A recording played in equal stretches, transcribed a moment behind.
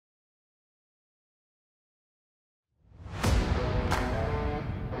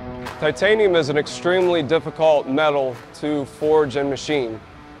Titanium is an extremely difficult metal to forge and machine,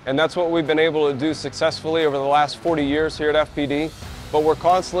 and that's what we've been able to do successfully over the last 40 years here at FPD, but we're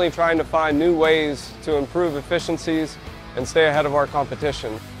constantly trying to find new ways to improve efficiencies and stay ahead of our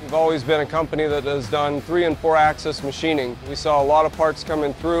competition. We've always been a company that has done 3- and 4-axis machining. We saw a lot of parts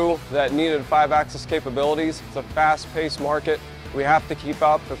coming through that needed 5-axis capabilities. It's a fast-paced market. We have to keep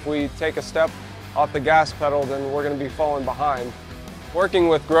up. If we take a step off the gas pedal, then we're going to be falling behind. Working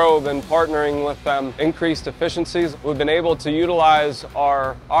with GROB and partnering with them increased efficiencies. We've been able to utilize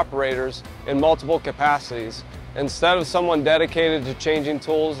our operators in multiple capacities. Instead of someone dedicated to changing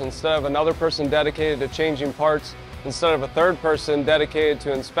tools, instead of another person dedicated to changing parts, instead of a third person dedicated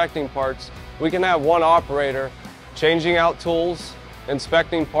to inspecting parts, we can have one operator changing out tools,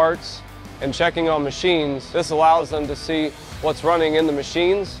 inspecting parts, and checking on machines. This allows them to see what's running in the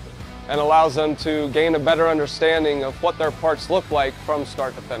machines and allows them to gain a better understanding of what their parts look like from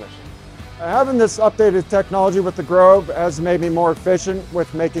start to finish. Having this updated technology with the GROB has made me more efficient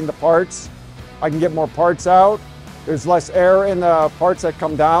with making the parts. I can get more parts out. There's less air in the parts that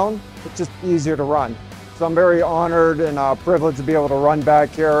come down. It's just easier to run. So I'm very honored and privileged to be able to run back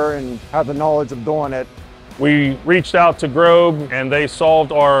here and have the knowledge of doing it. We reached out to GROB and they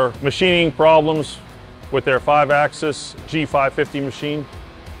solved our machining problems with their 5-axis G550 machine.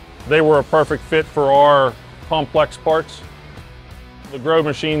 They were a perfect fit for our complex parts. The GROB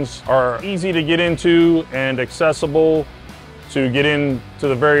machines are easy to get into and accessible to get into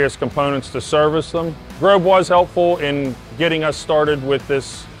the various components to service them. GROB was helpful in getting us started with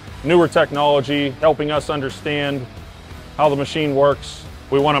this newer technology, helping us understand how the machine works.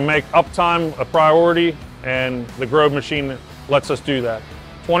 We want to make uptime a priority, and the GROB machine lets us do that.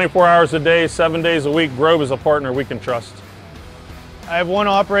 24 hours a day, 7 days a week, GROB is a partner we can trust. I have one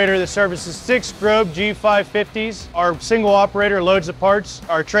operator that services 6 GROB G550s. Our single operator loads the parts.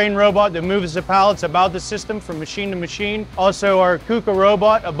 Our train robot that moves the pallets about the system from machine to machine. Also, our KUKA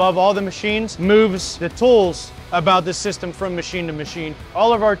robot above all the machines moves the tools about the system from machine to machine.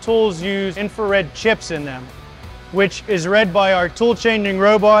 All of our tools use infrared chips in them, which is read by our tool changing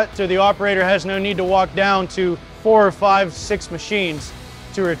robot, so the operator has no need to walk down to 4 or 5, 6 machines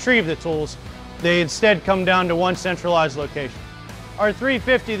to retrieve the tools. They instead come down to one centralized location. Our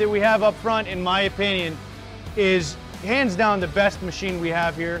 350 that we have up front, in my opinion, is hands down the best machine we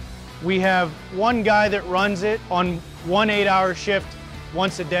have here. We have one guy that runs it on one 8-hour shift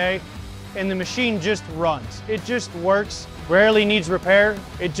once a day, and the machine just runs. It just works, rarely needs repair,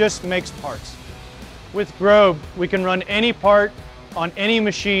 it just makes parts. With GROB, we can run any part on any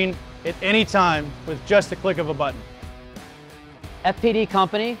machine at any time with just a click of a button. FPD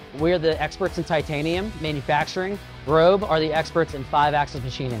Company, we're the experts in titanium manufacturing. GROB are the experts in 5-axis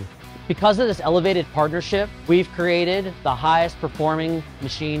machining. Because of this elevated partnership, we've created the highest performing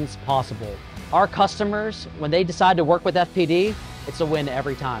machines possible. Our customers, when they decide to work with FPD, it's a win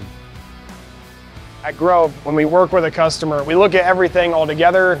every time. At GROB, when we work with a customer, we look at everything all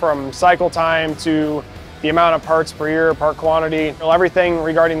together, from cycle time to the amount of parts per year, part quantity, everything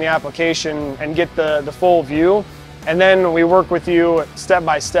regarding the application, and get the full view. And then we work with you step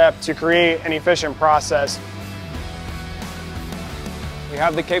by step to create an efficient process. We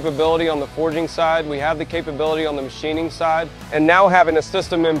have the capability on the forging side, we have the capability on the machining side, and now having a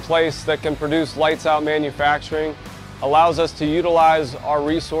system in place that can produce lights out manufacturing allows us to utilize our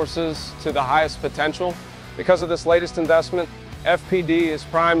resources to the highest potential. Because of this latest investment, FPD is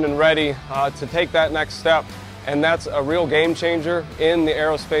primed and ready to take that next step, and that's a real game changer in the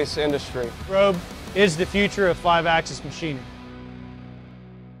aerospace industry. GROB is the future of 5-axis machining.